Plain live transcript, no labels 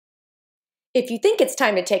If you think it's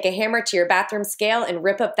time to take a hammer to your bathroom scale and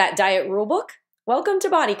rip up that diet rulebook, welcome to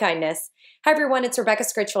Body Kindness. Hi everyone, it's Rebecca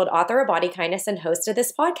Scritchfield, author of Body Kindness and host of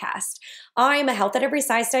this podcast. I'm a health at every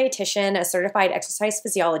size dietitian, a certified exercise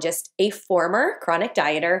physiologist, a former chronic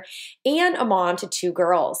dieter, and a mom to 2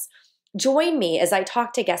 girls. Join me as I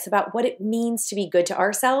talk to guests about what it means to be good to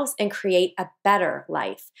ourselves and create a better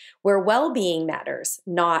life where well-being matters,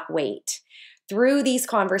 not weight. Through these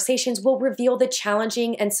conversations, we'll reveal the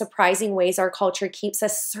challenging and surprising ways our culture keeps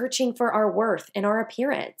us searching for our worth in our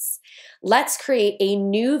appearance. Let's create a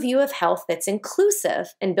new view of health that's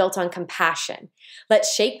inclusive and built on compassion.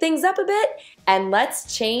 Let's shake things up a bit and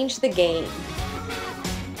let's change the game.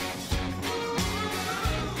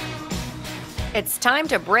 It's time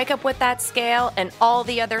to break up with that scale and all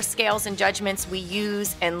the other scales and judgments we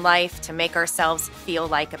use in life to make ourselves feel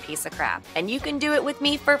like a piece of crap. And you can do it with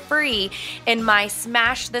me for free in my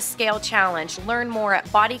Smash the Scale Challenge. Learn more at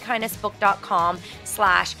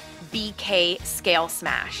bodykindnessbook.com/BK Scale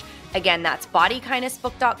Smash. Again, that's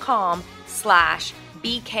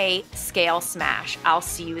bodykindnessbook.com/BK Scale Smash. I'll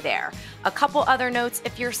see you there. A couple other notes: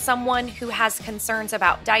 if you're someone who has concerns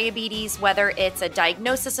about diabetes, whether it's a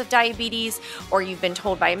diagnosis of diabetes or you've been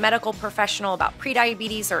told by a medical professional about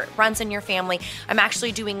prediabetes or it runs in your family, I'm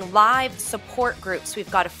actually doing live support groups.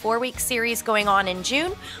 We've got a 4-week series going on in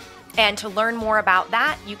June. And to learn more about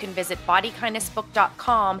that, you can visit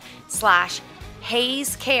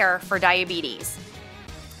bodykindnessbook.com/Hayes Care for Diabetes.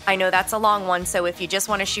 I know that's a long one, so if you just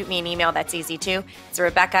want to shoot me an email, that's easy too. It's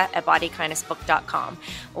Rebecca@bodykindnessbook.com.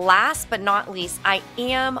 Last but not least, I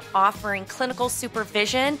am offering clinical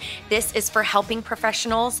supervision. This is for helping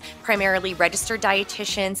professionals, primarily registered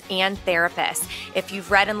dietitians and therapists. If you've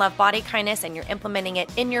read and love Body Kindness and you're implementing it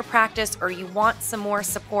in your practice, or you want some more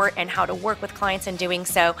support and how to work with clients in doing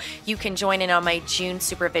so, you can join in on my June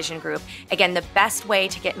supervision group. Again, the best way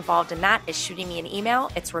to get involved in that is shooting me an email.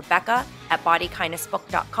 It's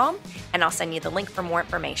Rebecca@bodykindnessbook.com. And I'll send you the link for more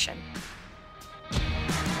information.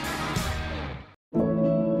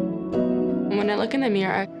 When I look in the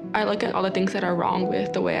mirror, I look at all the things that are wrong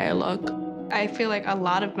with the way I look. I feel like a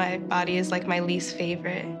lot of my body is like my least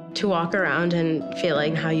favorite. To walk around and feel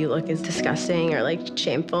like how you look is disgusting or like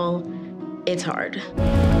shameful, it's hard.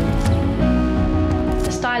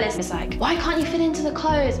 The stylist is like, why can't you fit into the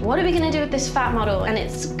clothes? What are we gonna do with this fat model? And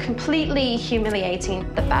it's completely humiliating.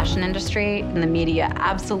 The fashion industry and the media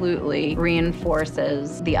absolutely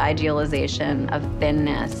reinforces the idealization of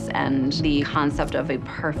thinness and the concept of a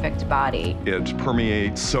perfect body. It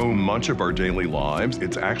permeates so much of our daily lives,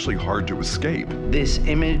 it's actually hard to escape. This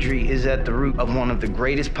imagery is at the root of one of the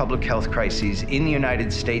greatest public health crises in the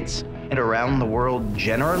United States and around the world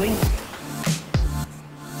generally.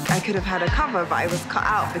 I could have had a cover, but I was cut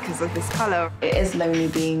out because of this color. It is lonely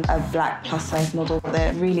being a black plus-size model.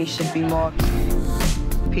 There really should be more.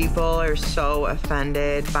 People are so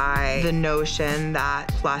offended by the notion that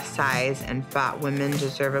plus-size and fat women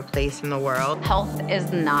deserve a place in the world. Health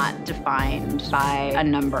is not defined by a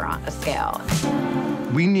number on a scale.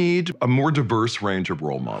 We need a more diverse range of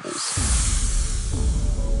role models.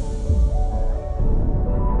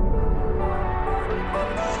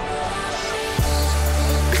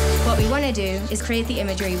 What we want to do is create the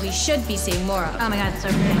imagery we should be seeing more of. Oh my God, it's so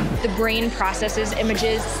pretty. The brain processes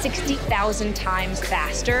images 60,000 times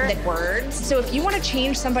faster than words. So if you want to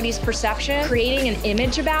change somebody's perception, creating an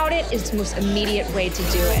image about it is the most immediate way to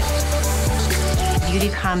do it. Beauty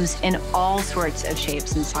comes in all sorts of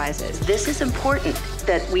shapes and sizes. This is important,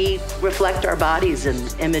 that we reflect our bodies in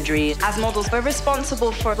imagery. As models, we're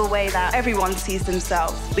responsible for the way that everyone sees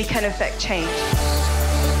themselves. We can affect change.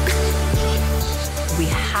 We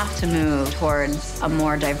have to move towards a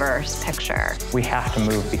more diverse picture. We have to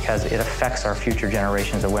move because it affects our future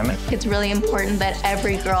generations of women. It's really important that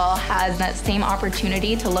every girl has that same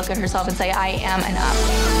opportunity to look at herself and say, I am enough.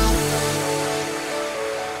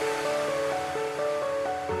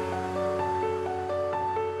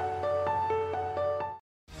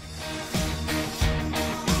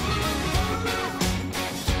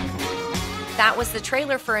 That was the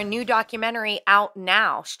trailer for a new documentary out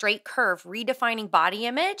now, Straight Curve, Redefining Body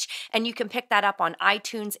Image, and you can pick that up on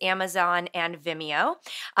iTunes, Amazon, and Vimeo.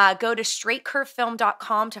 Go to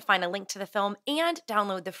straightcurvefilm.com to find a link to the film and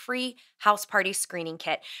download the free house party screening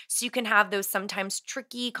kit so you can have those sometimes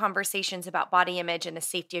tricky conversations about body image in the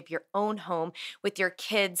safety of your own home with your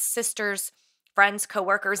kids, sisters, friends,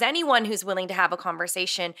 coworkers, anyone who's willing to have a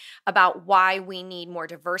conversation about why we need more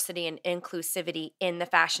diversity and inclusivity in the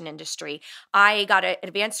fashion industry. I got an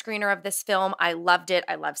advanced screener of this film. I loved it.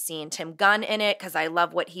 I love seeing Tim Gunn in it because I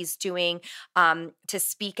love what he's doing to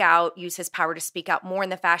speak out, use his power to speak out more in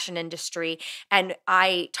the fashion industry. And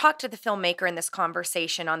I talked to the filmmaker in this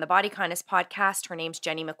conversation on the Body Kindness podcast. Her name's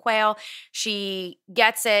Jenny McQuaile. She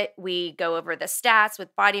gets it. We go over the stats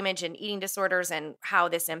with body image and eating disorders and how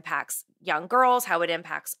this impacts young girls, how it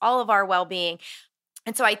impacts all of our well-being.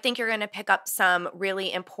 And so I think you're going to pick up some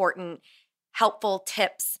really important, helpful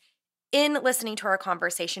tips in listening to our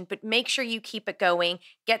conversation, but make sure you keep it going.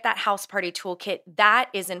 Get that house party toolkit. That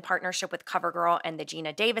is in partnership with CoverGirl and the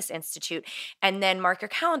Gina Davis Institute. And then mark your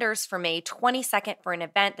calendars for May 22nd for an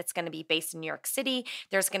event that's going to be based in New York City.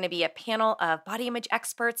 There's going to be a panel of body image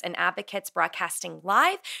experts and advocates broadcasting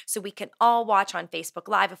live, so we can all watch on Facebook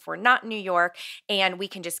Live if we're not in New York, and we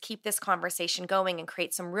can just keep this conversation going and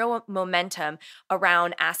create some real momentum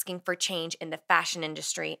around asking for change in the fashion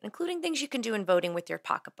industry, including things you can do in voting with your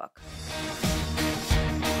pocketbook.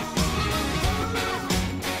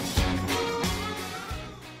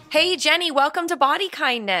 Hey, Jenny, welcome to Body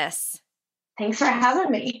Kindness. Thanks for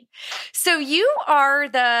having me. So you are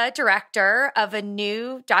the director of a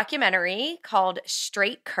new documentary called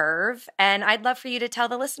Straight Curve, and I'd love for you to tell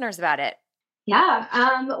the listeners about it. Yeah,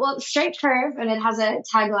 well, Straight Curve, and it has a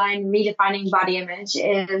tagline, Redefining Body Image,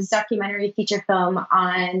 is documentary feature film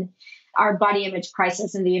on our body image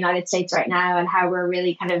crisis in the United States right now and how we're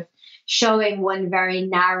really kind of showing one very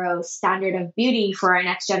narrow standard of beauty for our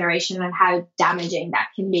next generation and how damaging that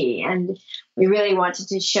can be. And we really wanted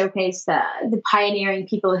to showcase the pioneering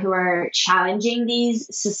people who are challenging these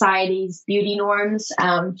society's beauty norms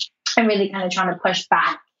and really kind of trying to push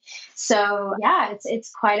back. So yeah,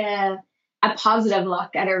 it's quite a positive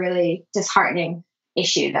look at a really disheartening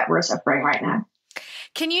issue that we're suffering right now.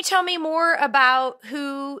 Can you tell me more about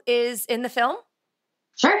who is in the film?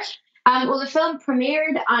 Sure. Well, the film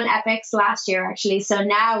premiered on Epix last year, actually. So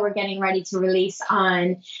now we're getting ready to release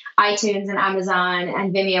on iTunes and Amazon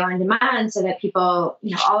and Vimeo on demand so that people,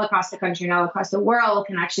 all across the country and all across the world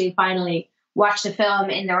can actually finally watch the film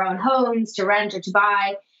in their own homes to rent or to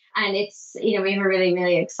buy. And it's, we have a really,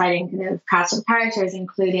 really exciting kind of cast of characters,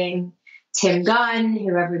 including Tim Gunn,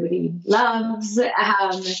 who everybody loves.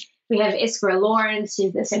 We have Iskra Lawrence,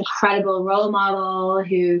 who's this incredible role model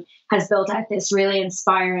who has built out this really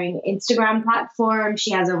inspiring Instagram platform.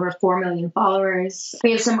 She has over 4 million followers.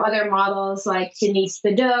 We have some other models like Denise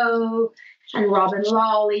Bedeau and Robin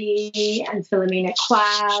Lawley and Philomena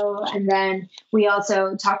McQuaile. And then we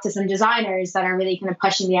also talked to some designers that are really kind of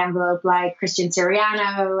pushing the envelope, like Christian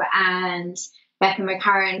Siriano and Becca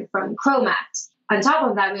McCarran from Chromat. On top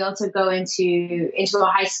of that, we also go into a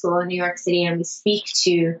high school in New York City and we speak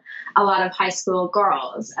to a lot of high school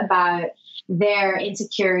girls about their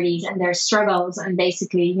insecurities and their struggles and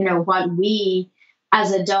basically, what we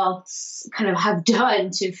as adults kind of have done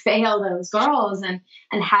to fail those girls and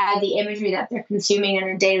how the imagery that they're consuming on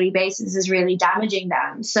a daily basis is really damaging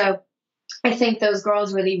them. So I think those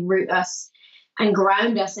girls really root us and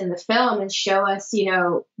ground us in the film and show us,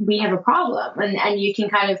 we have a problem and you can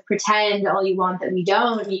kind of pretend all you want that we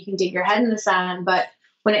don't, and you can dig your head in the sand. But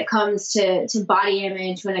when it comes to body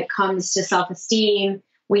image, when it comes to self-esteem,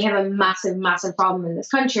 we have a massive, massive problem in this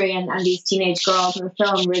country. And these teenage girls in the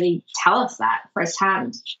film really tell us that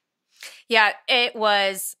firsthand. Yeah, it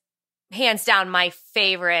was hands down my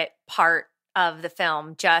favorite part of the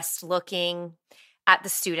film, just looking at the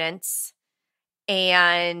students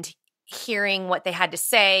and hearing what they had to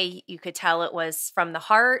say. You could tell it was from the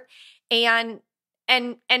heart. And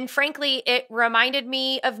frankly, it reminded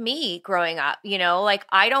me of me growing up.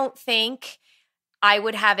 I don't think I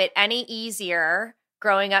would have it any easier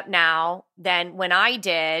growing up now than when I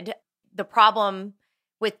did. The problem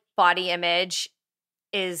with body image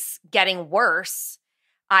is getting worse,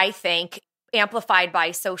 I think, amplified by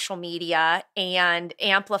social media and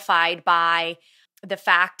amplified by the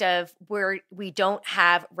fact of we don't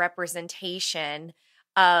have representation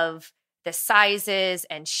of the sizes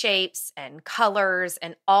and shapes and colors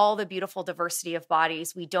and all the beautiful diversity of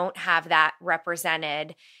bodies. We don't have that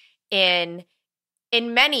represented in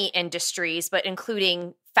many industries, but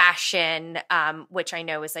including fashion, which I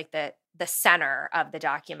know is like the center of the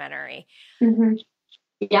documentary. Mm-hmm.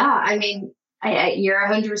 Yeah, I mean, you're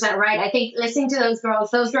 100% right. I think listening to those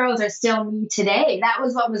girls are still me today. That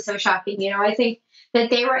was what was so shocking. I think that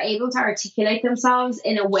they were able to articulate themselves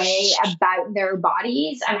in a way about their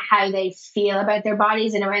bodies and how they feel about their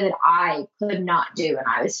bodies in a way that I could not do when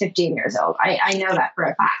I was 15 years old. I know that for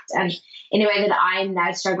a fact. And in a way that I'm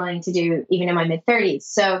now struggling to do even in my mid-30s.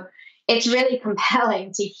 So it's really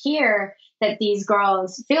compelling to hear that these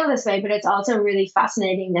girls feel this way, but it's also really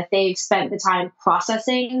fascinating that they've spent the time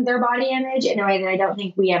processing their body image in a way that I don't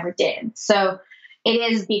think we ever did. So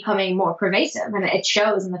it is becoming more pervasive, and it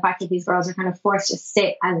shows in the fact that these girls are kind of forced to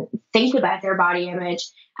sit and think about their body image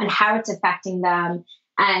and how it's affecting them.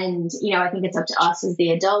 And, I think it's up to us as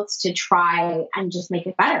the adults to try and just make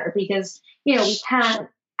it better, because, we can't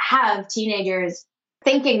have teenagers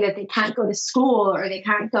thinking that they can't go to school, or they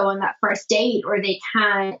can't go on that first date, or they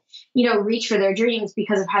can't, reach for their dreams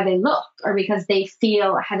because of how they look, or because they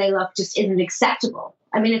feel how they look just isn't acceptable.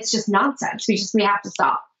 I mean, it's just nonsense. We have to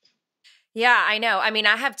stop. Yeah, I know. I mean,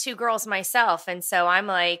 I have 2 girls myself. And so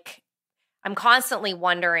I'm constantly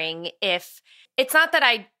wondering if it's not that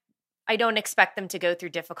I don't expect them to go through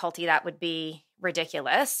difficulty. That would be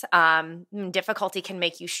ridiculous. Difficulty can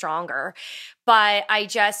make you stronger. But I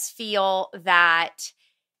just feel that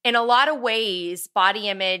in a lot of ways, body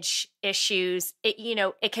image issues,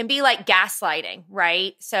 it can be like gaslighting,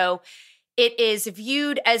 right? So it is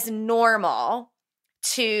viewed as normal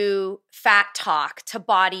to fat talk, to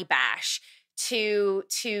body bash, to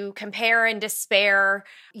compare and despair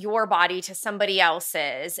your body to somebody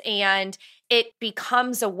else's. And it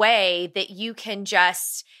becomes a way that you can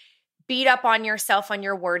just beat up on yourself, on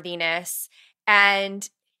your worthiness. And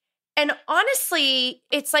honestly,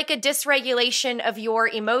 it's like a dysregulation of your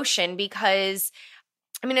emotion, because,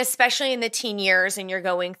 I mean, especially in the teen years, and you're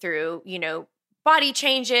going through, body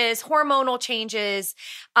changes, hormonal changes.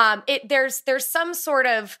 There's some sort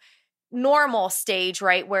of normal stage,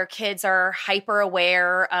 right, where kids are hyper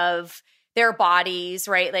aware of their bodies,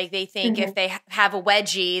 right? Like they think if they have a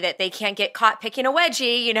wedgie that they can't get caught picking a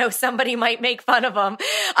wedgie, somebody might make fun of them.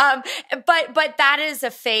 But that is a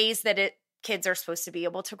phase that kids are supposed to be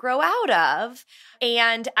able to grow out of.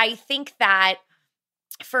 And I think that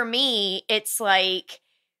for me, it's like,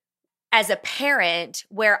 as a parent,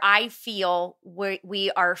 where I feel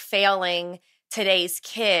we are failing today's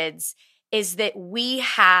kids is that we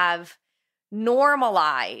have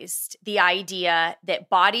normalized the idea that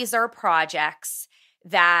bodies are projects,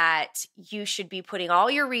 that you should be putting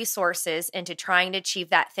all your resources into trying to achieve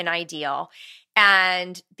that thin ideal.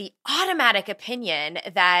 And the automatic opinion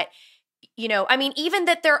that, even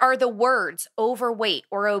that there are the words overweight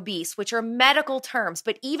or obese, which are medical terms,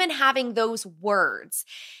 but even having those words,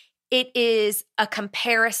 it is a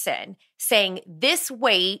comparison saying this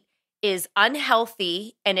weight is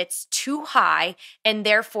unhealthy and it's too high, and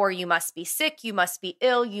therefore you must be sick, you must be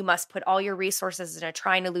ill, you must put all your resources into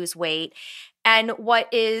trying to lose weight. And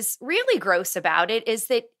what is really gross about it is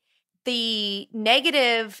that the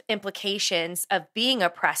negative implications of being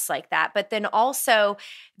oppressed like that, but then also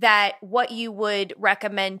that what you would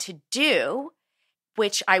recommend to do,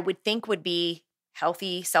 which I would think would be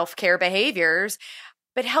healthy self-care behaviors,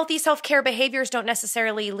 but healthy self-care behaviors don't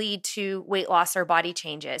necessarily lead to weight loss or body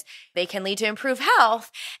changes. They can lead to improved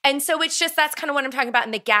health. And so it's just, that's kind of what I'm talking about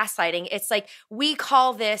in the gaslighting. It's like, we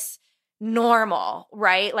call this normal,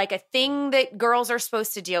 right? Like a thing that girls are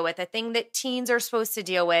supposed to deal with, a thing that teens are supposed to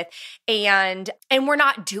deal with. And we're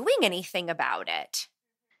not doing anything about it.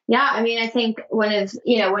 Yeah, I mean, I think one of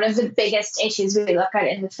the biggest issues we look at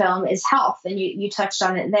in the film is health. And you touched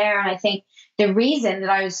on it there. And I think the reason that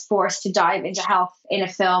I was forced to dive into health in a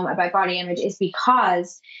film about body image is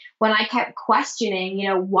because when I kept questioning,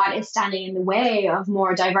 what is standing in the way of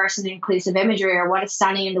more diverse and inclusive imagery, or what is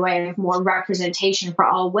standing in the way of more representation for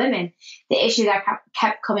all women, the issue that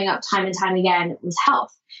kept coming up time and time again was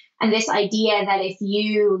health. And this idea that if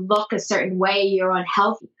you look a certain way, you're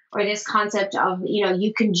unhealthy, or this concept of,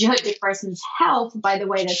 you can judge a person's health by the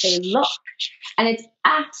way that they look. And it's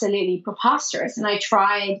absolutely preposterous. And I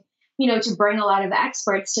tried, to bring a lot of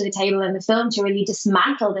experts to the table in the film to really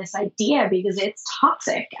dismantle this idea, because it's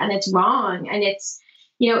toxic and it's wrong. And it's,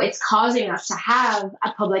 it's causing us to have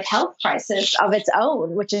a public health crisis of its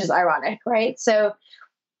own, which is ironic, right? So,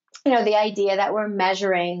 the idea that we're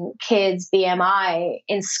measuring kids' BMI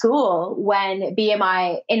in school, when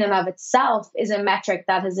BMI in and of itself is a metric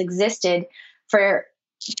that has existed for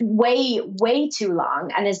way, way too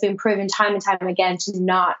long and has been proven time and time again to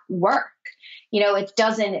not work. It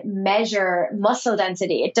doesn't measure muscle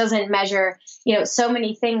density. It doesn't measure, so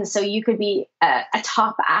many things. So you could be a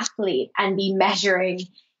top athlete and be measuring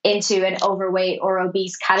into an overweight or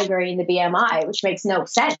obese category in the BMI, which makes no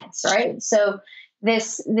sense, right? So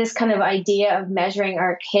this kind of idea of measuring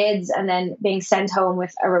our kids and then being sent home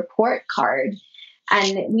with a report card.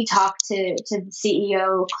 And we talked to the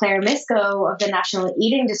CEO, Claire Misko, of the National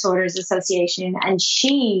Eating Disorders Association, and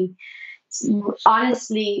she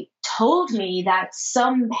honestly told me that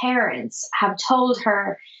some parents have told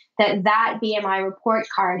her that BMI report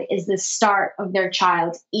card is the start of their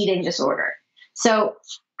child's eating disorder. So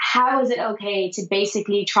how is it okay to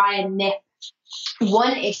basically try and nip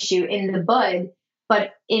one issue in the bud,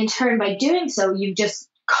 but in turn, by doing so, you've just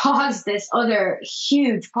caused this other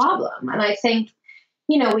huge problem? And I think,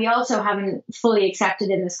 we also haven't fully accepted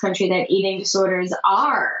in this country that eating disorders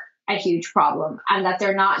are a huge problem, and that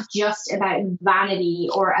they're not just about vanity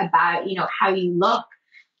or about, how you look,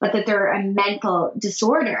 but that they're a mental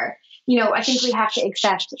disorder. I think we have to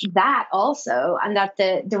accept that also, and that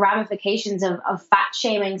the ramifications of fat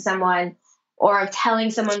shaming someone, or of telling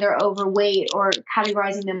someone they're overweight, or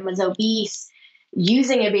categorizing them as obese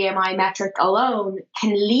using a BMI metric alone,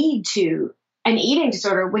 can lead to an eating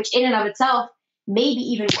disorder, which in and of itself may be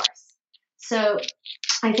even worse. So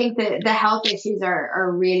I think that the health issues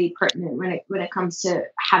are really pertinent when it comes to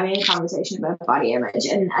having a conversation about body image,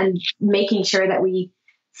 and making sure that we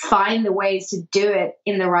find the ways to do it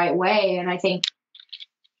in the right way. And I think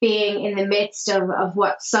being in the midst of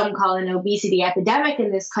what some call an obesity epidemic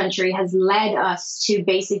in this country has led us to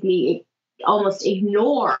basically almost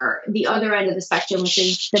ignore the other end of the spectrum, which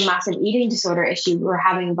is the massive eating disorder issue we're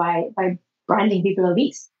having by branding people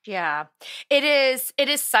obese. Yeah, it is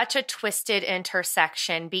such a twisted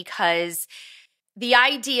intersection, because the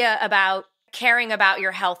idea about caring about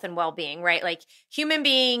your health and well-being, right? Like, human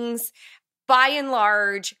beings, by and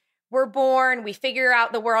large, we're born, we figure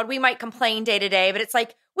out the world. We might complain day to day, but it's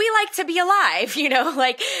like, we like to be alive,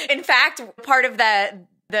 like, in fact, part of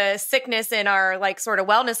the sickness in our sort of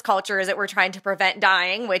wellness culture is that we're trying to prevent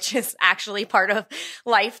dying, which is actually part of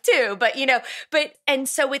life too. But, and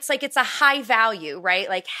so it's like, it's a high value, right?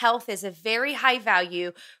 Like, health is a very high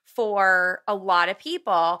value for a lot of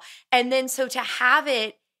people. And then so to have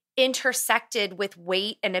it intersected with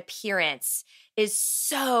weight and appearance is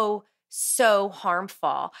so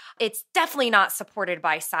harmful. It's definitely not supported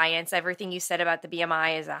by science. Everything you said about the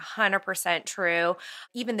BMI is 100% true.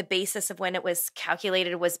 Even the basis of when it was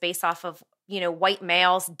calculated was based off of, white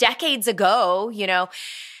males decades ago,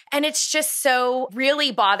 and it's just so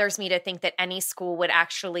really bothers me to think that any school would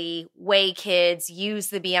actually weigh kids, use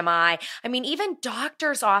the BMI. I mean, even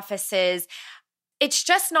doctors' offices, it's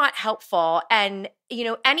just not helpful. And,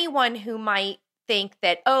 anyone who might think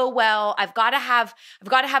that, oh, well, I've got to have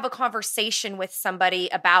a conversation with somebody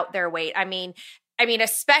about their weight. I mean,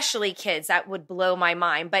 especially kids, that would blow my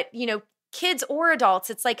mind. But, kids or adults,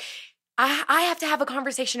 it's like, I have to have a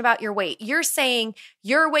conversation about your weight. You're saying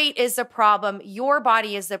your weight is a problem. Your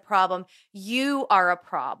body is the problem. You are a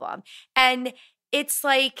problem. And it's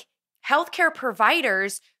like, healthcare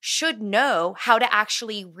providers should know how to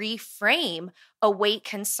actually reframe a weight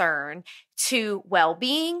concern to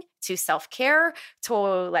well-being, to self-care, to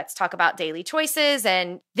let's talk about daily choices.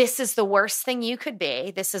 And this is the worst thing you could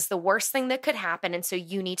be. This is the worst thing that could happen. And so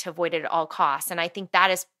you need to avoid it at all costs. And I think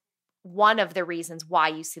that is one of the reasons why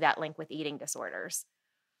you see that link with eating disorders.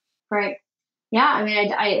 Right. Yeah,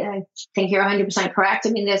 I think you're 100% correct. I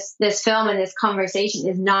mean, this film and this conversation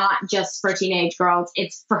is not just for teenage girls.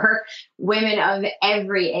 It's for women of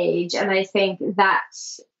every age. And I think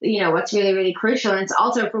that's, what's really, really crucial. And it's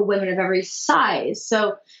also for women of every size.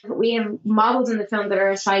 So we have models in the film that are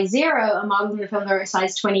a size 0, and models in the film that are a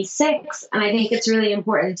size 26. And I think it's really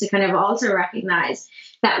important to kind of also recognize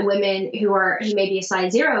that women who may be a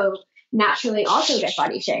size 0 naturally also get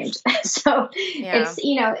body shamed. So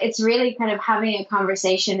it's really kind of having a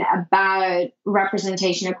conversation about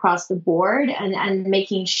representation across the board, and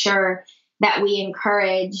making sure that we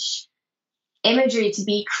encourage imagery to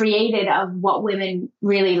be created of what women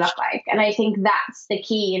really look like. And I think that's the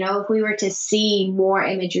key. If we were to see more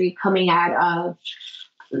imagery coming out of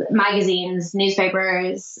magazines,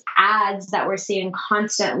 newspapers, ads that we're seeing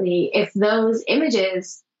constantly, if those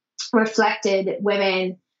images reflected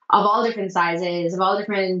women of all different sizes, of all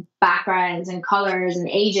different backgrounds and colors and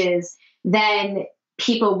ages, then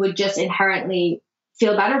people would just inherently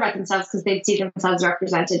feel better about themselves because they'd see themselves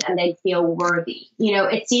represented and they'd feel worthy.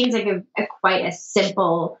 It seems like quite a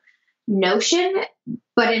simple notion,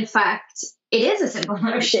 but in fact, it is a simple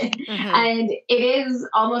notion. Mm-hmm. And it is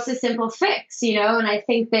almost a simple fix, and I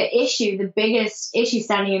think the biggest issue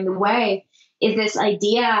standing in the way is this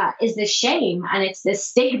idea, is this shame, and it's this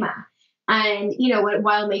stigma. And,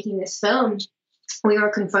 while making this film, we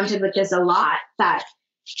were confronted with this a lot, that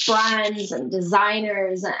brands and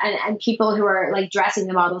designers and people who are dressing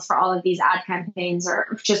the models for all of these ad campaigns,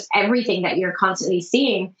 or just everything that you're constantly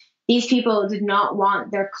seeing, these people did not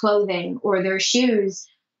want their clothing or their shoes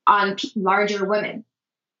on larger women.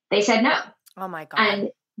 They said no. Oh my God. And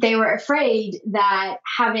they were afraid that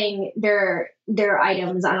having their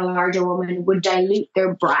items on a larger woman would dilute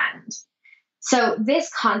their brand. So this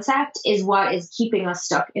concept is what is keeping us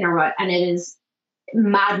stuck in a rut, and it is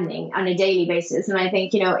maddening on a daily basis. And I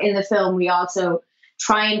think, in the film, we also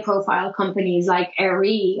try and profile companies like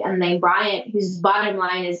Aerie and Lane Bryant, whose bottom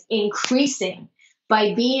line is increasing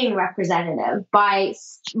by being representative, by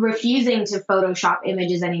refusing to Photoshop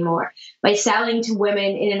images anymore, by selling to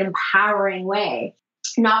women in an empowering way,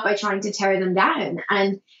 not by trying to tear them down.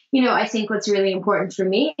 And, I think what's really important for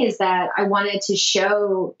me is that I wanted to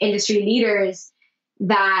show industry leaders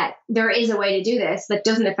that there is a way to do this that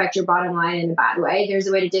doesn't affect your bottom line in a bad way. There's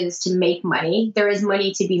a way to do this to make money. There is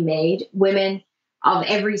money to be made. Women of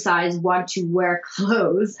every size want to wear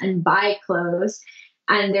clothes and buy clothes.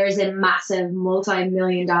 And there's a massive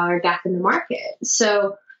multi-million-dollar gap in the market.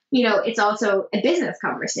 So, it's also a business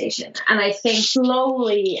conversation. And I think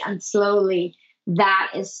slowly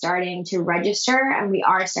that is starting to register, and we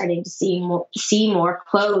are starting to see more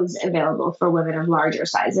clothes available for women of larger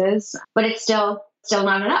sizes. But it's still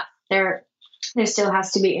not enough. There still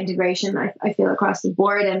has to be integration, I feel, across the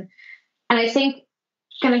board. And I think,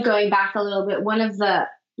 kind of going back a little bit, one of the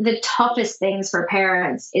toughest things for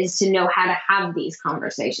parents is to know how to have these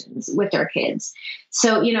conversations with their kids.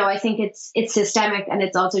 So, I think it's systemic, and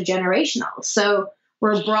it's also generational. So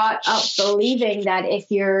we're brought up believing that if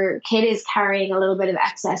your kid is carrying a little bit of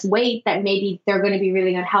excess weight, that maybe they're going to be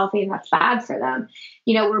really unhealthy and that's bad for them.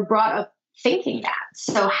 We're brought up thinking that.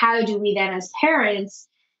 So how do we then as parents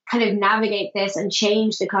kind of navigate this and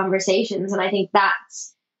change the conversations? And I think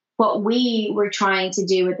that's what we were trying to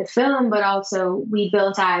do with the film, but also we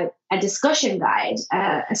built out a discussion guide,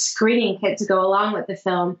 a screening kit to go along with the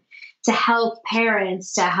film to help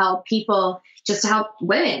parents, to help people, just to help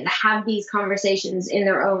women have these conversations in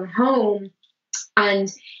their own home.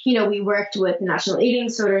 And, we worked with the National Eating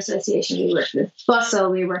Disorder Association, we worked with Bustle,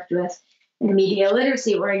 we worked with the Media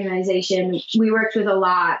Literacy Organization. We worked with a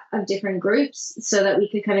lot of different groups so that we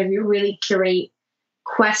could kind of really curate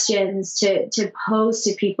questions to pose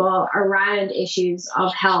to people around issues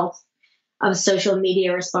of health, of social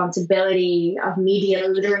media responsibility, of media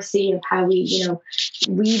literacy, of how we,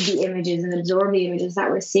 read the images and absorb the images that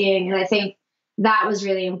we're seeing. And I think that was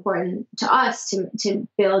really important to us to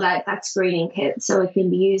build out that screening kit so it can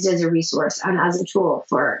be used as a resource and as a tool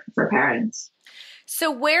for parents.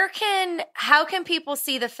 So how can people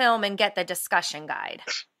see the film and get the discussion guide?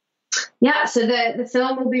 Yeah, so the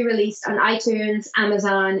film will be released on iTunes,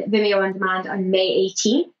 Amazon, Vimeo On Demand on May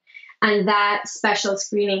 18th. And that special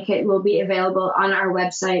screening kit will be available on our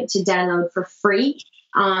website to download for free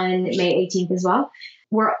on May 18th as well.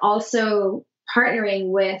 We're also partnering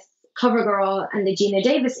with CoverGirl and the Gina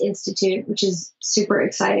Davis Institute, which is super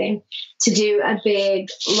exciting, to do a big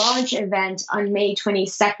launch event on May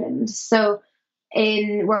 22nd. So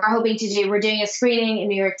we're doing a screening in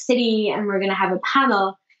New York City, and we're going to have a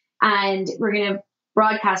panel, and we're going to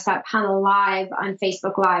broadcast that panel live on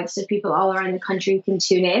Facebook Live so people all around the country can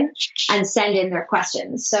tune in and send in their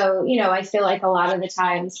questions. So, I feel like a lot of the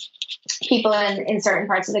times people in certain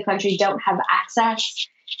parts of the country don't have access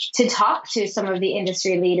to talk to some of the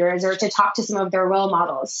industry leaders or to talk to some of their role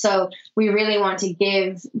models. So we really want to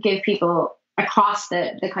give people across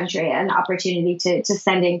the country an opportunity to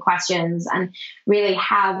send in questions and really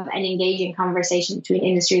have an engaging conversation between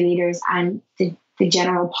industry leaders and the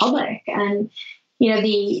general public. And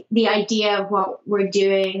the idea of what we're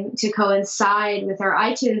doing to coincide with our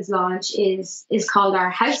iTunes launch is called our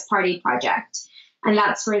House Party Project. And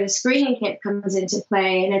that's where the screening kit comes into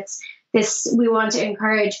play. And it's we want to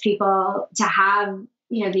encourage people to have,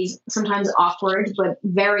 these sometimes awkward, but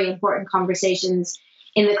very important conversations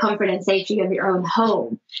in the comfort and safety of your own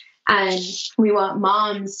home. And we want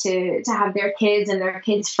moms to have their kids and their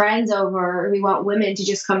kids' friends over. We want women to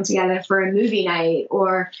just come together for a movie night,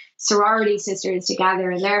 or sorority sisters to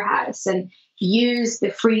gather in their house and use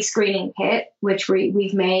the free screening kit, which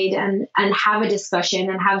we've made, and have a discussion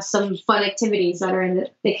and have some fun activities that are in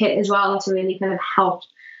the kit as well to really kind of help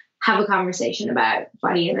have a conversation about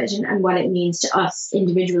body image and what it means to us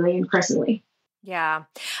individually and personally. Yeah.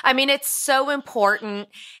 I mean, it's so important.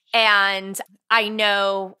 And I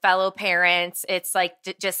know fellow parents, it's like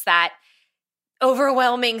just that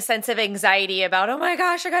overwhelming sense of anxiety about, oh my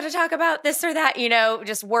gosh, I got to talk about this or that,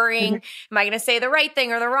 just worrying, am I going to say the right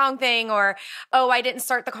thing or the wrong thing? Or, oh, I didn't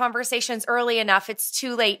start the conversations early enough. It's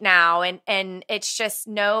too late now. And it's just,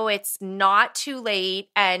 no, it's not too late.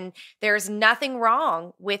 And there's nothing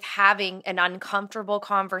wrong with having an uncomfortable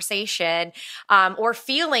conversation or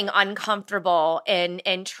feeling uncomfortable in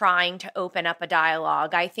trying to open up a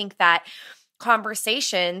dialogue. I think that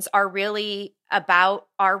conversations are really about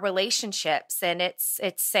our relationships, and it's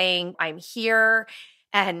saying, I'm here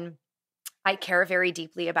and I care very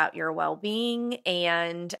deeply about your well-being,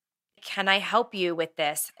 and can I help you with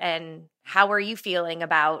this? And how are you feeling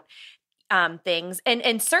about things?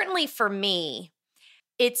 And certainly for me,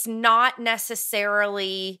 it's not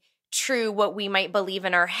necessarily true what we might believe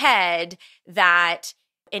in our head that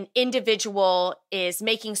an individual is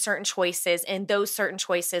making certain choices and those certain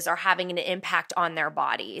choices are having an impact on their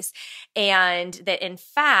bodies. And that in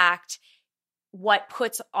fact, what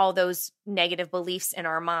puts all those negative beliefs in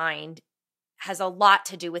our mind has a lot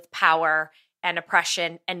to do with power and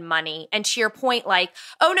oppression and money. And to your point, like,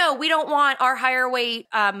 oh no, we don't want our higher weight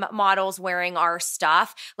models wearing our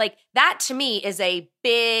stuff. Like that to me is a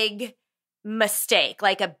big mistake,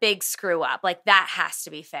 like a big screw up. Like that has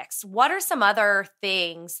to be fixed. What are some other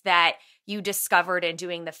things that you discovered in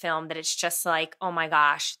doing the film that it's just like, oh my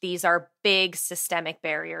gosh, these are big systemic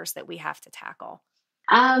barriers that we have to tackle?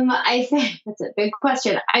 I think that's a big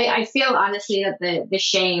question. I feel honestly that the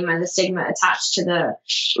shame and the stigma attached to the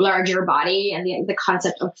larger body and the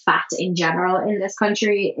concept of fat in general in this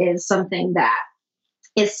country is something that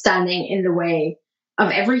is standing in the way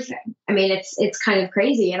of everything. I mean, it's kind of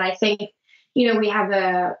crazy. And I think, we have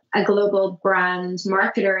a global brand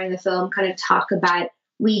marketer in the film kind of talk about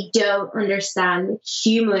we don't understand the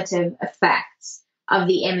cumulative effects of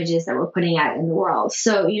the images that we're putting out in the world.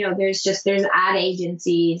 So, there's ad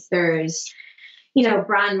agencies, there's,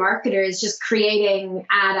 brand marketers just creating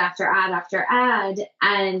ad after ad after ad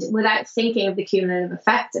and without thinking of the cumulative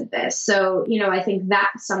effect of this. So, I think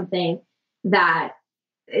that's something that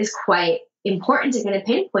is quite important to kind of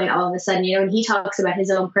pinpoint all of a sudden, and he talks about his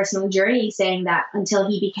own personal journey saying that until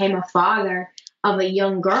he became a father of a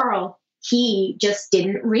young girl, he just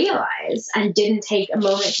didn't realize and didn't take a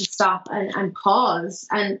moment to stop and pause.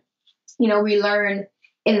 And, we learn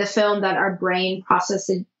in the film that our brain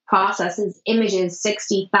processes images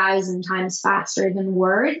 60,000 times faster than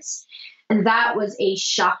words. And that was a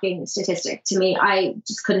shocking statistic to me. I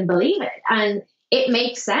just couldn't believe it. And it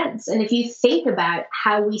makes sense. And if you think about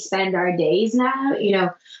how we spend our days now,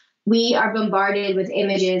 we are bombarded with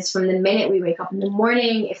images from the minute we wake up in the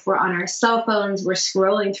morning. If we're on our cell phones, we're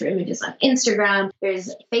scrolling through images on Instagram.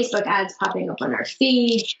 There's Facebook ads popping up on our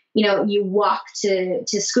feed. You walk to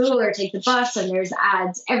school or take the bus and there's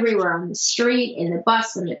ads everywhere on the street, in the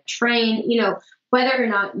bus, on the train. Whether or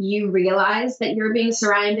not you realize that you're being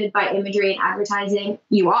surrounded by imagery and advertising,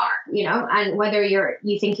 you are, and whether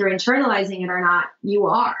you think you're internalizing it or not, you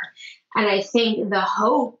are. And I think the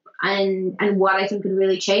hope and what I think could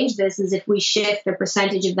really change this is if we shift the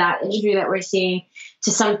percentage of that imagery that we're seeing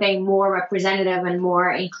to something more representative and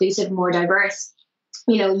more inclusive, more diverse.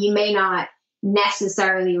 You may not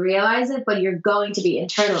necessarily realize it, but you're going to be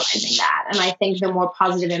internalizing that. And I think the more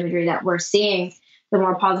positive imagery that we're seeing, the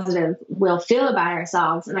more positive we'll feel about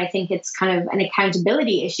ourselves. And I think it's kind of an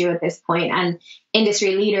accountability issue at this point. And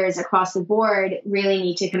industry leaders across the board really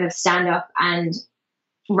need to kind of stand up and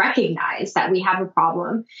recognize that we have a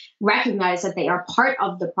problem, recognize that they are part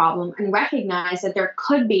of the problem, and recognize that there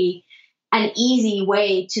could be an easy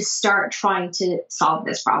way to start trying to solve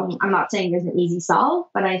this problem. I'm not saying there's an easy solve,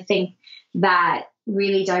 but I think that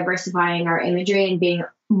really diversifying our imagery and being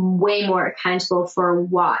way more accountable for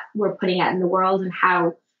what we're putting out in the world and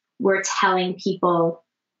how we're telling people,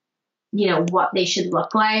 what they should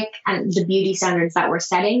look like and the beauty standards that we're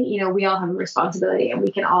setting, we all have a responsibility and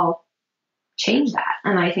we can all change that.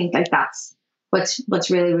 And I think that's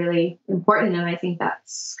what's really, really important. And I think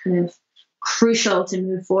that's kind of crucial to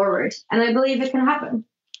move forward. And I believe it can happen.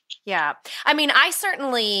 Yeah. I mean,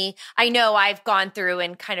 I know I've gone through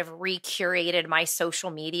and kind of recurated my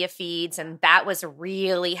social media feeds, and that was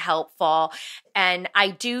really helpful. And I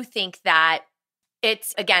do think that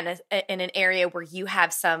it's, again, in an area where you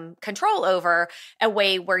have some control over, a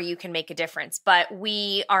way where you can make a difference. But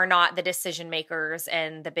we are not the decision makers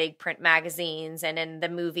in the big print magazines and in the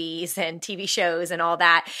movies and TV shows and all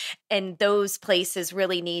that. And those places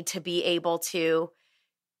really need to be able to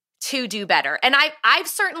do better. And I've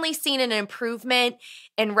certainly seen an improvement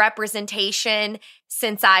in representation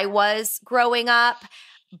since I was growing up.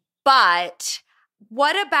 But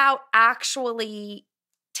what about actually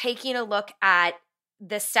taking a look at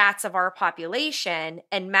the stats of our population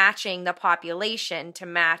and matching the population to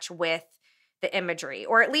match with the imagery,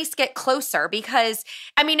 or at least get closer? Because,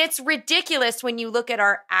 I mean, it's ridiculous when you look at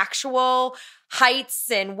our actual heights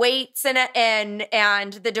and weights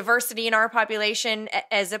and the diversity in our population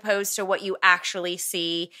as opposed to what you actually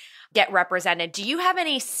see get represented. Do you have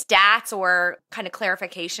any stats or kind of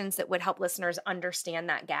clarifications that would help listeners understand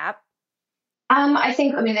that gap? I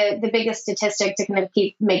think, the biggest statistic to kind of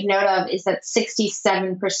make note of is that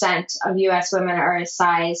 67% of U.S. women are a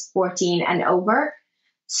size 14 and over.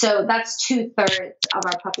 So that's 2/3 of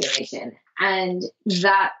our population. And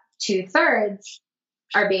that 2/3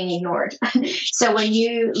 are being ignored. So when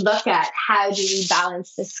you look at how do we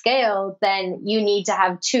balance the scale, then you need to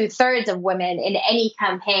have 2/3 of women in any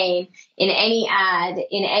campaign, in any ad,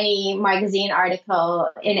 in any magazine article,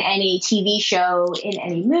 in any TV show, in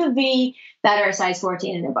any movie that are size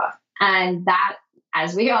 14 and above. And that,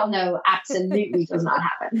 as we all know, absolutely does not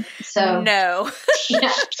happen. So no.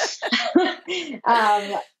 Yeah.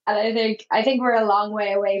 And I think we're a long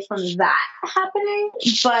way away from that happening.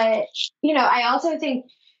 But, I also think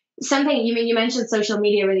something, you mentioned social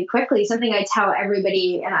media really quickly. Something I tell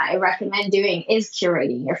everybody and I recommend doing is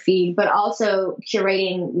curating your feed, but also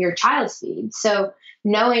curating your child's feed. So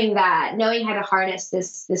knowing how to harness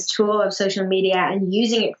this tool of social media and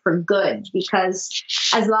using it for good, because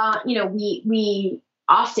as long, we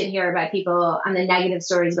often hear about people and the negative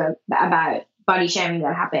stories about body shaming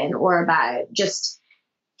that happen, or about just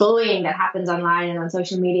bullying that happens online and on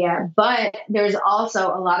social media. But there's also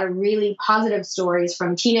a lot of really positive stories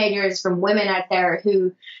from teenagers, from women out there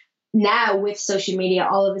who now with social media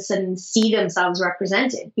all of a sudden see themselves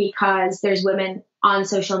represented, because there's women on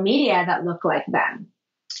social media that look like them.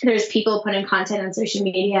 There's people putting content on social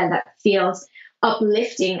media that feels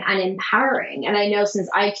uplifting and empowering. And I know since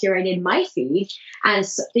I curated my feed, and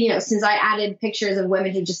since I added pictures of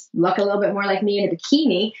women who just look a little bit more like me in a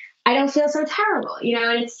bikini, I don't feel so terrible,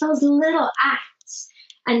 and it's those little acts.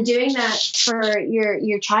 And doing that for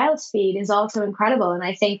your child's feed is also incredible. And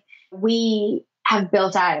I think we have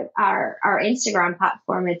built out our Instagram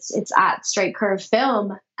platform. It's at Straight Curve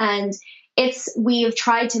Film, and we have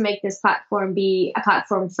tried to make this platform be a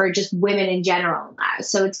platform for just women in general now.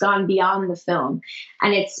 So it's gone beyond the film,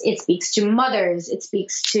 and it speaks to mothers. It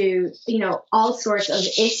speaks to, all sorts of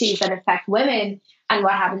issues that affect women and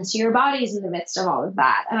what happens to your bodies in the midst of all of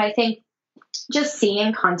that. And I think just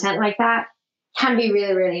seeing content like that can be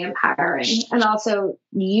really, really empowering. And also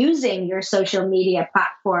using your social media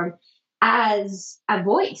platform as a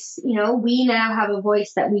voice. We now have a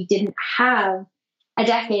voice that we didn't have a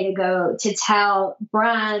decade ago to tell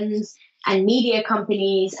brands and media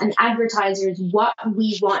companies and advertisers what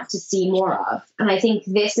we want to see more of. And I think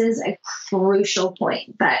this is a crucial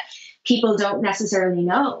point that people don't necessarily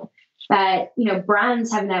know, that,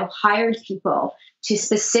 brands have now hired people to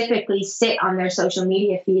specifically sit on their social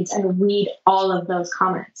media feeds and read all of those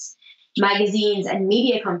comments. Magazines and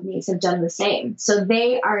media companies have done the same. So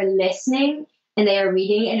they are listening and they are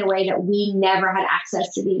reading in a way that we never had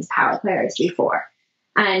access to these power players before.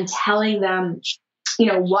 And telling them,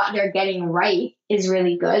 what they're getting right is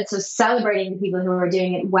really good. So celebrating the people who are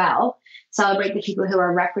doing it well, celebrate the people who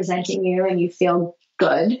are representing you and you feel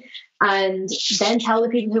good, and then tell the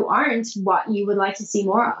people who aren't what you would like to see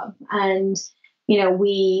more of. And,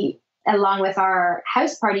 we, along with our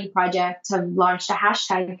house party project, have launched a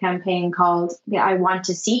hashtag campaign called the I Want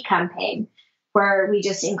to See campaign, where we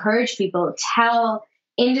just encourage people, tell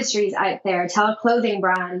industries out there, tell clothing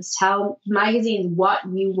brands, tell magazines what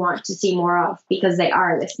you want to see more of, because they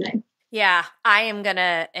are listening. Yeah, I am going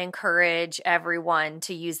to encourage everyone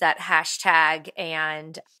to use that hashtag,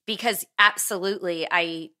 and because absolutely,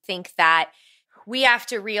 I think that we have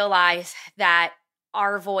to realize that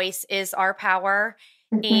our voice is our power,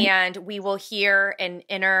 and we will hear an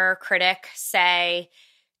inner critic say,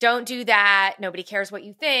 don't do that, nobody cares what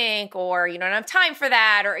you think, or you don't have time for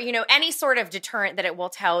that, or, any sort of deterrent that it will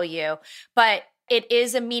tell you. But it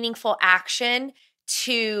is a meaningful action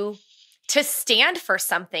to stand for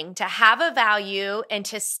something, to have a value and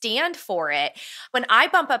to stand for it. When I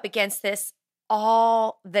bump up against this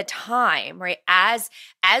all the time, right, as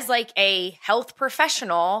like a health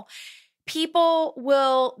professional, people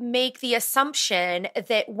will make the assumption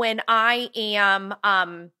that when I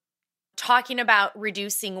am talking about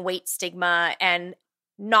reducing weight stigma and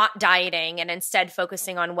not dieting and instead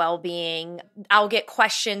focusing on well-being, I'll get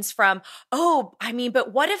questions from,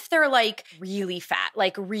 but what if they're like really fat,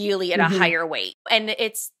 like really at a higher weight? And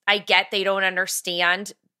I get they don't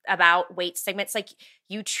understand about weight stigma. It's like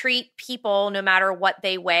you treat people no matter what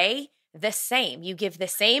they weigh the same. You give the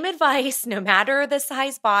same advice no matter the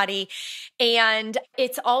size body. And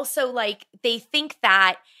it's also like they think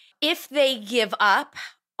that if they give up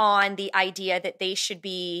on the idea that they should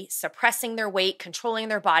be suppressing their weight, controlling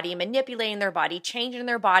their body, manipulating their body, changing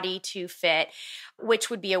their body to fit, which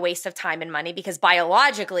would be a waste of time and money because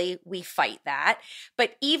biologically we fight that.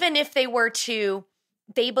 But even if they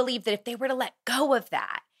believe that if they were to let go of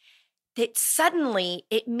that suddenly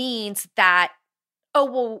it means that,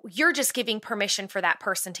 you're just giving permission for that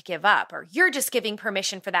person to give up, or you're just giving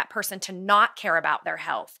permission for that person to not care about their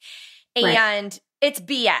health. And it's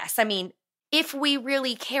BS. I mean, if we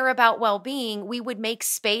really care about well-being, we would make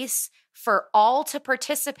space for all to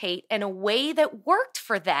participate in a way that worked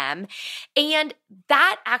for them. And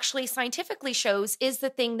that actually scientifically shows is the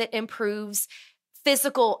thing that improves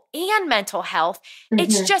physical and mental health.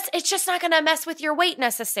 It's just not going to mess with your weight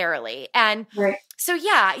necessarily. And so,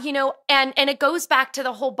 yeah, you know, and it goes back to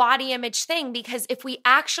the whole body image thing, because if we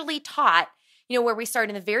actually taught, you know, where we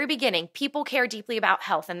started in the very beginning, people care deeply about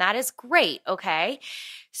health, and that is great. Okay.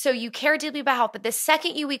 So you care deeply about health, but the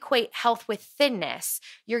second you equate health with thinness,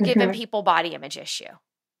 you're giving people body image issue.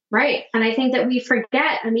 Right. And I think that we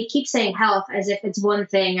forget, and we keep saying health as if it's one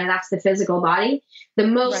thing, and that's the physical body. The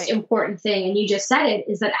most important thing, and you just said it,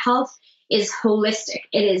 is that health is holistic.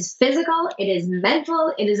 It is physical, it is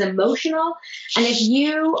mental, it is emotional. And if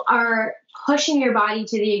you are pushing your body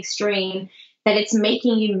to the extreme that it's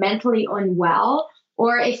making you mentally unwell,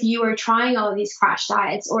 or if you are trying all of these crash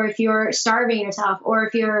diets, or if you're starving yourself, or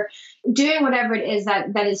if you're doing whatever it is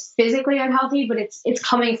that is physically unhealthy, but it's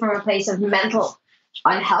coming from a place of mental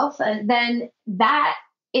unhealth, and then that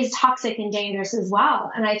is toxic and dangerous as well.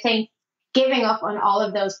 And I think giving up on all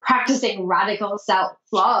of those, practicing radical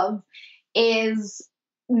self-love, is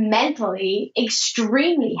mentally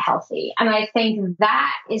extremely healthy. And I think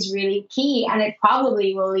that is really key, and it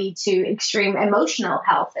probably will lead to extreme emotional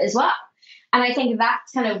health as well. And I think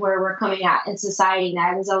that's kind of where we're coming at in society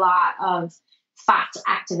now. There's a lot of fat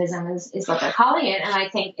activism is what they're calling it. And I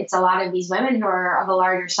think it's a lot of these women who are of a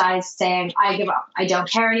larger size saying, I give up. I don't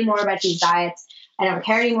care anymore about these diets. I don't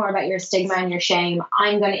care anymore about your stigma and your shame.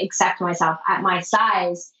 I'm going to accept myself at my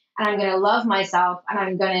size, and I'm going to love myself, and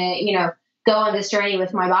I'm going to, you know, go on this journey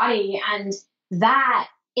with my body. And that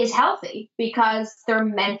is healthy because they're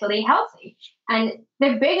mentally healthy. And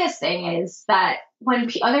the biggest thing is that when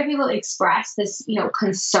other people express this, you know,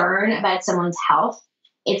 concern about someone's health,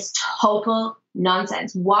 it's total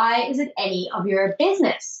nonsense. Why is it any of your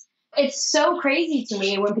business? It's so crazy to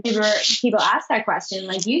me when people ask that question,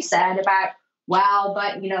 like you said, about, well,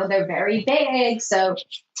 but, you know, they're very big, so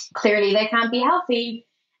clearly they can't be healthy.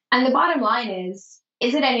 And the bottom line is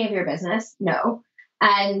it any of your business? No.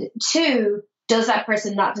 And two, does that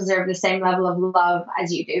person not deserve the same level of love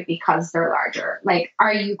as you do because they're larger? Like,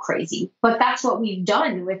 are you crazy? But that's what we've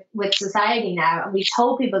done with society now. And we've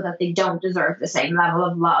told people that they don't deserve the same level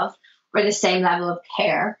of love or the same level of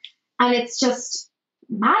care. And it's just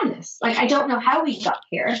madness. Like, I don't know how we got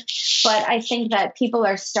here, but I think that people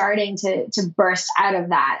are starting to burst out of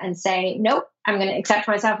that and say, nope, I'm going to accept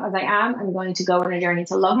myself as I am. I'm going to go on a journey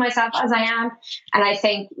to love myself as I am. And I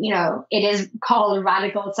think, you know, it is called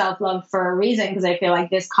radical self-love for a reason, because I feel like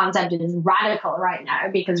this concept is radical right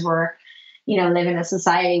now because we're, you know, live in a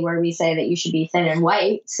society where we say that you should be thin and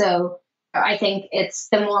white. So I think it's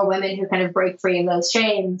the more women who kind of break free of those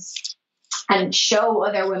chains and show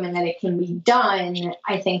other women that it can be done,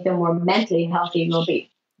 I think the more mentally healthy we'll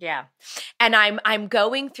be. Yeah. And I'm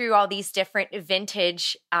going through all these different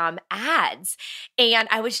vintage ads. And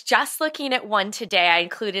I was just looking at one today. I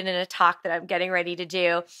included in a talk that I'm getting ready to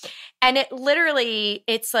do. And it literally,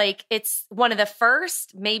 it's one of the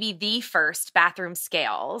first, maybe the first bathroom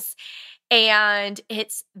scales. And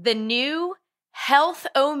it's the new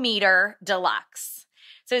Health-O-Meter Deluxe.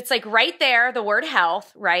 So it's like right there, the word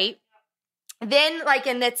health, right? Then, like,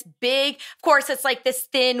 in this big, of course, it's like this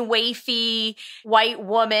thin, wafy white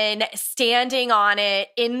woman standing on it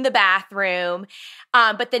in the bathroom.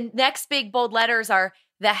 But the next big bold letters are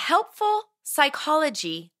the helpful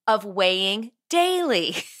psychology of weighing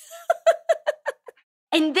daily.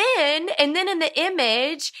 And then in the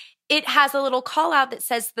image, it has a little call out that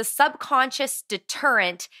says the subconscious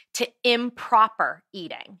deterrent to improper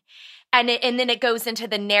eating. And then it goes into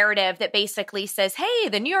the narrative that basically says, hey,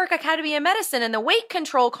 the New York Academy of Medicine and the Weight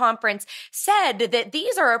Control Conference said that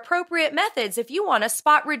these are appropriate methods. If you want to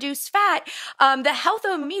spot reduce fat, the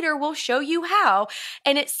Health-O-Meter will show you how.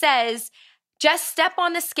 And it says, just step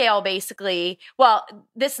on the scale, basically. Well,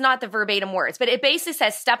 this is not the verbatim words, but it basically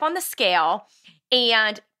says step on the scale,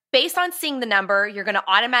 and based on seeing the number, you're going to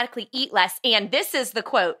automatically eat less. And this is the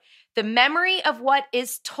quote: the memory of what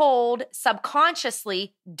is told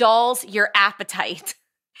subconsciously dulls your appetite.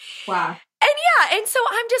 Wow. And so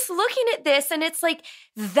I'm just looking at this, and it's like,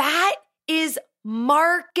 that is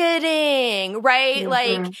marketing, right?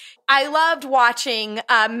 Like, I loved watching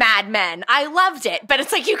Mad Men. I loved it. But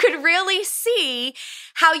it's like you could really see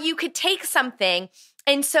how you could take something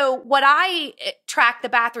And so what I track the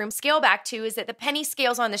bathroom scale back to is that the penny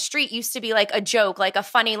scales on the street used to be like a joke, like a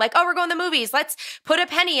funny, like, oh, we're going to the movies. Let's put a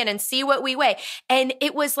penny in and see what we weigh. And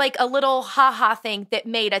it was like a little ha-ha thing that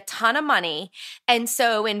made a ton of money. And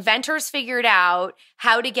so inventors figured out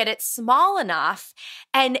how to get it small enough,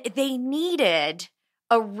 and they needed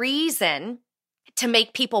a reason to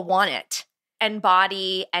make people want it, and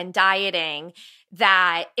body and dieting,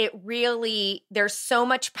 that it really, there's so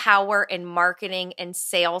much power in marketing and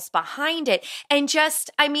sales behind it. And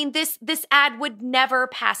just, I mean, this ad would never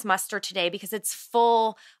pass muster today because it's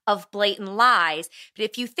full of blatant lies. But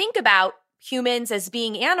if you think about humans as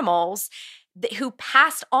being animals who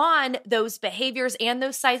passed on those behaviors and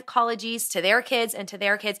those psychologies to their kids and to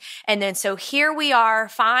their kids. And then so here we are,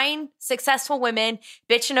 fine, successful women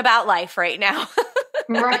bitching about life right now.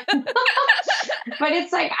 Right. But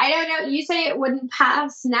it's like, I don't know, you say it wouldn't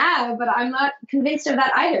pass now, but I'm not convinced of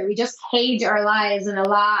that either. We just cage our lives in a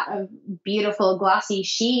lot of beautiful glossy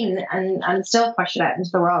sheen and still push it out into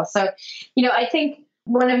the world. So, I think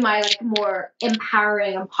one of my more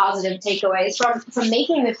empowering and positive takeaways from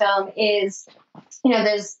making the film is,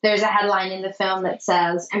 there's a headline in the film that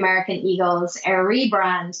says American Eagle's Air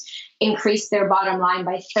rebrand increased their bottom line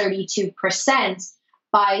by 32%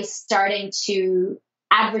 by starting to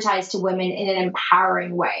advertise to women in an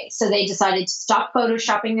empowering way. So they decided to stop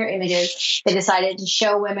photoshopping their images. They decided to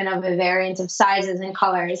show women of a variance of sizes and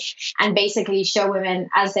colors and basically show women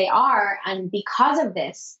as they are. And because of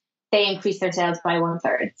this, they increased their sales by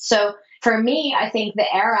 1/3. So for me, I think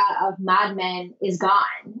the era of Mad Men is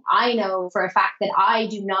gone. I know for a fact that I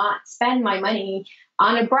do not spend my money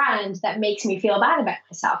on a brand that makes me feel bad about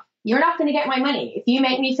myself. You're not going to get my money. If you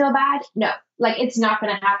make me feel bad, no, it's not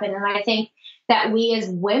going to happen. And I think that we as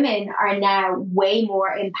women are now way more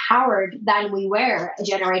empowered than we were a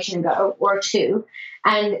generation ago or two.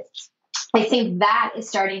 And I think that is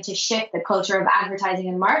starting to shift the culture of advertising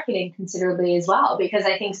and marketing considerably as well, because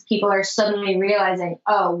I think people are suddenly realizing,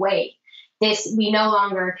 oh, wait, we no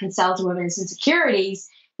longer can sell to women's insecurities.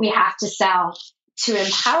 We have to sell to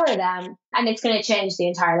empower them. And it's going to change the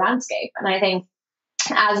entire landscape. And I think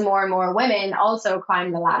as more and more women also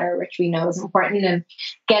climb the ladder, which we know is important, and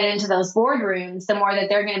get into those boardrooms, the more that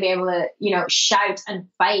they're going to be able to, shout and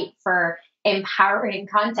fight for empowering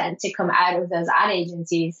content to come out of those ad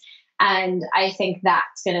agencies. And I think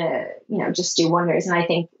that's going to, just do wonders. And I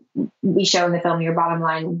think we show in the film your bottom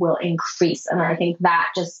line will increase. And I think that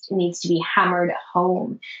just needs to be hammered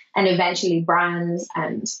home. And eventually brands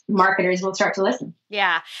and marketers will start to listen.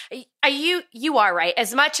 Yeah. You are right.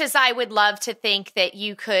 As much as I would love to think that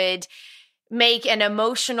you could make an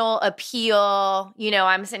emotional appeal,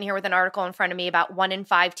 I'm sitting here with an article in front of me about 1 in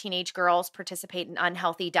 5 teenage girls participate in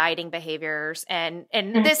unhealthy dieting behaviors. And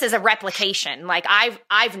this is a replication.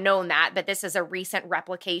 I've known that, but this is a recent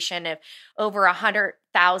replication of over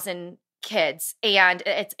 100,000 kids. And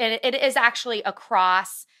it is actually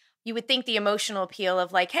across. You would think the emotional appeal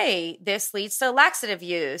of hey, this leads to laxative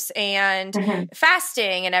use and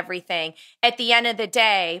fasting and everything. At the end of the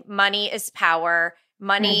day, money is power.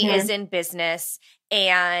 Money is in business,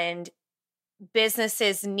 and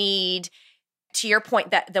businesses need, to your point,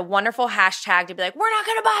 that the wonderful hashtag to be like, we're not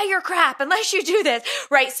going to buy your crap unless you do this,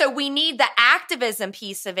 right? So we need the activism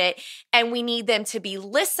piece of it, and we need them to be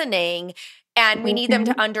listening, and we need them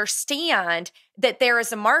to understand that there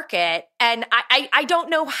is a market. And I don't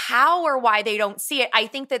know how or why they don't see it. I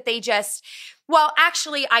think that they just, well,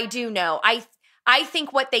 actually, I do know. I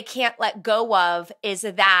think what they can't let go of is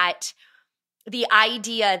that the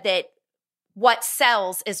idea that what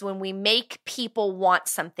sells is when we make people want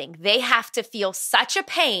something. They have to feel such a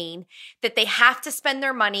pain that they have to spend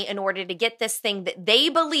their money in order to get this thing that they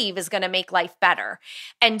believe is going to make life better.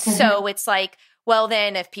 And so it's well,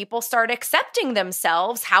 then if people start accepting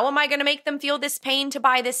themselves, how am I going to make them feel this pain to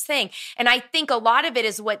buy this thing? And I think a lot of it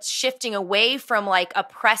is what's shifting away from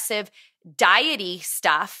oppressive diety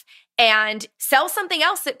stuff and sell something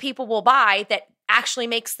else that people will buy that actually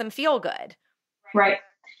makes them feel good. Right.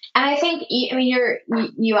 And I think,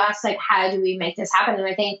 you asked how do we make this happen? And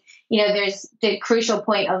I think, there's the crucial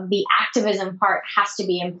point of the activism part has to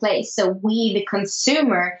be in place. So we, the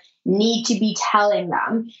consumer, need to be telling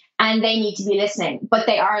them, and they need to be listening, but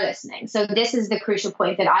they are listening. So this is the crucial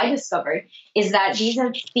point that I discovered, is that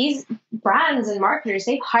these brands and marketers,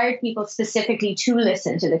 they've hired people specifically to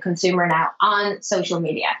listen to the consumer now on social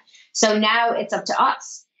media. So now it's up to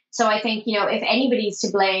us. So I think, if anybody's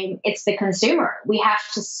to blame, it's the consumer. We have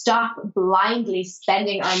to stop blindly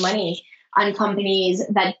spending our money on companies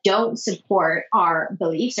that don't support our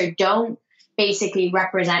beliefs or don't basically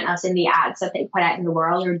represent us in the ads that they put out in the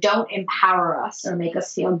world, or don't empower us or make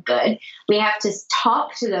us feel good. We have to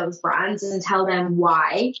talk to those brands and tell them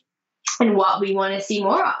why and what we want to see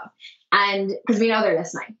more of. And because we know they're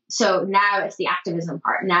listening. So now it's the activism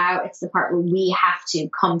part. Now it's the part where we have to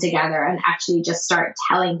come together and actually just start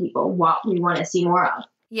telling people what we want to see more of.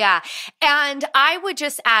 Yeah. And I would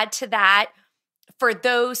just add to that, for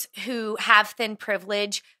those who have thin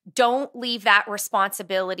privilege, don't leave that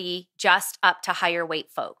responsibility just up to higher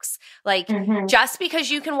weight folks. Like, just because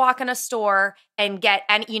you can walk in a store and get,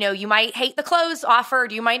 and you know, you might hate the clothes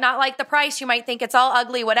offered, you might not like the price, you might think it's all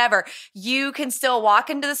ugly, whatever. You can still walk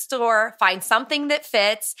into the store, find something that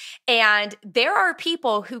fits. And there are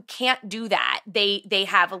people who can't do that. They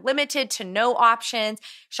have limited to no options.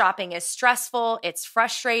 Shopping is stressful. It's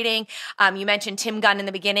frustrating. You mentioned Tim Gunn in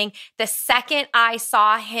the beginning. The second I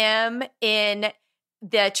saw him in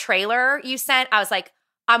the trailer you sent, I was like,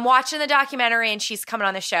 I'm watching the documentary and she's coming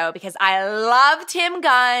on the show, because I love Tim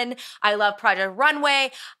Gunn. I love Project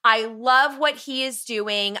Runway. I love what he is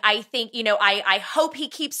doing. I think, you know, I hope he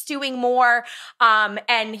keeps doing more,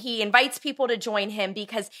 and he invites people to join him,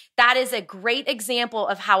 because that is a great example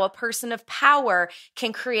of how a person of power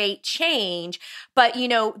can create change. But, you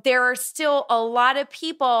know, there are still a lot of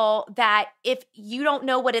people that, if you don't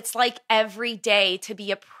know what it's like every day to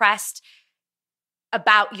be oppressed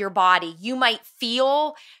about your body, you might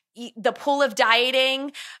feel the pull of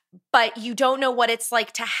dieting, but you don't know what it's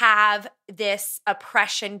like to have this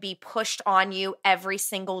oppression be pushed on you every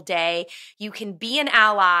single day. You can be an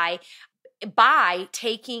ally by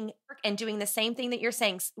taking and doing the same thing that you're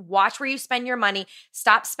saying. Watch where you spend your money.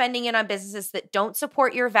 Stop spending it on businesses that don't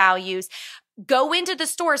support your values. Go into the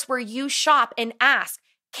stores where you shop and ask,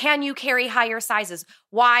 can you carry higher sizes?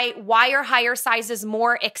 Why are higher sizes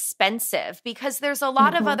more expensive? Because there's a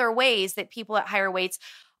lot of other ways that people at higher weights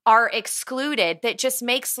are excluded that just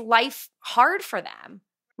makes life hard for them.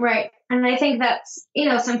 Right. And I think that's, you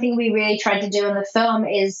know, something we really tried to do in the film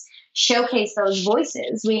is showcase those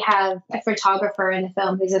voices. We have a photographer in the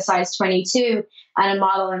film who's a size 22 and a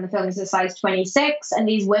model in the film who's a size 26. And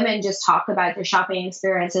these women just talk about their shopping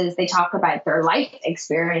experiences. They talk about their life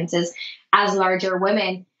experiences as larger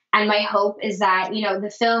women. And my hope is that, you know, the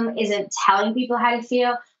film isn't telling people how to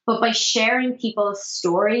feel, but by sharing people's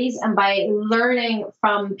stories and by learning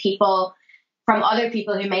from people, from other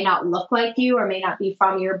people who may not look like you or may not be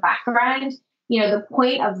from your background, you know, the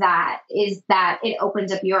point of that is that it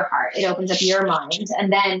opens up your heart, it opens up your mind. And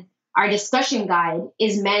then our discussion guide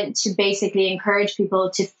is meant to basically encourage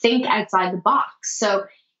people to think outside the box. So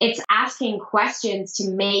it's asking questions to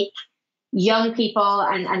make young people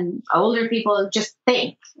and older people just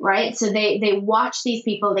think, right? So they watch these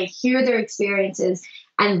people, they hear their experiences,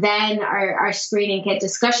 and then our screening kit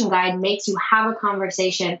discussion guide makes you have a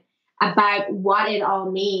conversation about what it all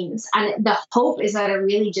means. And the hope is that it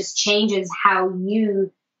really just changes how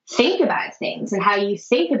you think about things and how you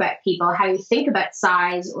think about people, how you think about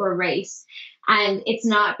size or race. And it's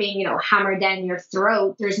not being, you know, hammered down your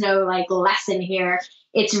throat. There's no like lesson here.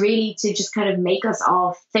 It's really to just kind of make us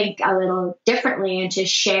all think a little differently and to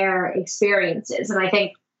share experiences. And I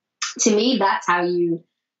think, to me, that's how you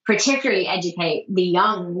particularly educate the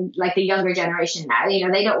young, like the younger generation now. You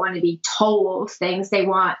know, they don't want to be told things. They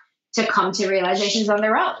want to come to realizations on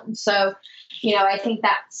their own. So, you know, I think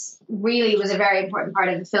that's really was a very important part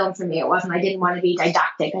of the film for me. It wasn't, I didn't want to be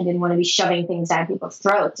didactic. I didn't want to be shoving things down people's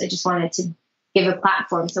throats. I just wanted to give a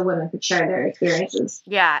platform so women could share their experiences.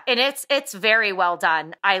 Yeah. And it's very well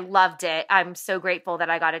done. I loved it. I'm so grateful that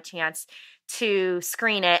I got a chance to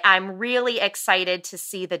screen it. I'm really excited to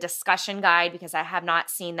see the discussion guide because I have not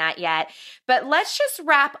seen that yet. But let's just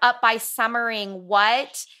wrap up by summarizing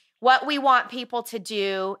what we want people to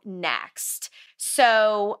do next.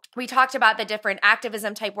 So we talked about the different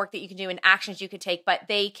activism type work that you can do and actions you could take, but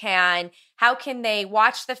how can they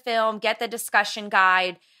watch the film, get the discussion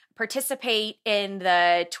guide, participate in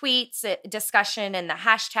the tweets, discussion, and the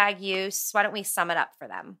hashtag use? Why don't we sum it up for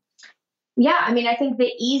them? Yeah, I mean, I think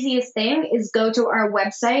the easiest thing is go to our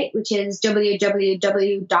website, which is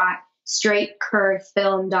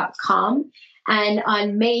www.straightcurvefilm.com. And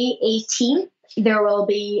on May 18th, there will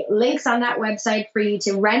be links on that website for you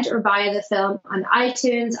to rent or buy the film on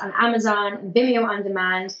iTunes, on Amazon, and Vimeo on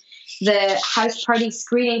demand. The house party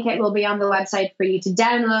screening kit will be on the website for you to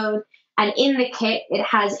download. And in the kit, it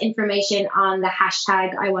has information on the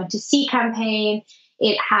hashtag I Want to See campaign.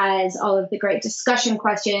 It has all of the great discussion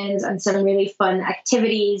questions and some really fun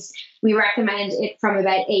activities. We recommend it from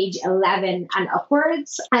about age 11 and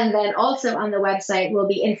upwards. And then also on the website will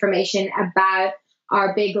be information about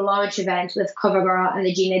our big launch event with CoverGirl and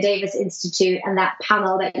the Gina Davis Institute, and that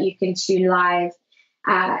panel that you can tune live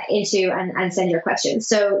into and send your questions.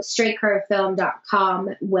 So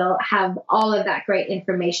straightcurvefilm.com will have all of that great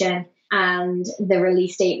information, and the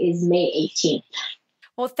release date is May 18th.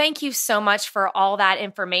 Well, thank you so much for all that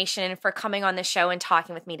information and for coming on the show and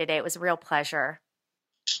talking with me today. It was a real pleasure.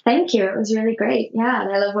 Thank you. It was really great. Yeah,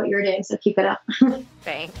 and I love what you're doing, so keep it up.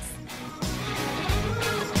 Thanks.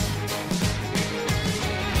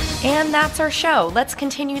 And that's our show. Let's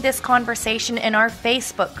continue this conversation in our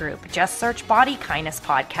Facebook group. Just search Body Kindness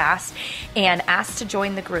Podcast and ask to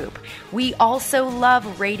join the group. We also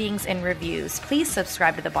love ratings and reviews. Please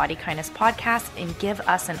subscribe to the Body Kindness Podcast and give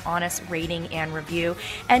us an honest rating and review.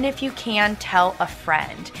 And if you can, tell a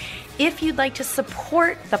friend. If you'd like to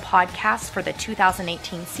support the podcast for the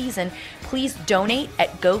 2018 season, please donate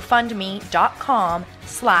at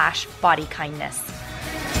gofundme.com/bodykindness.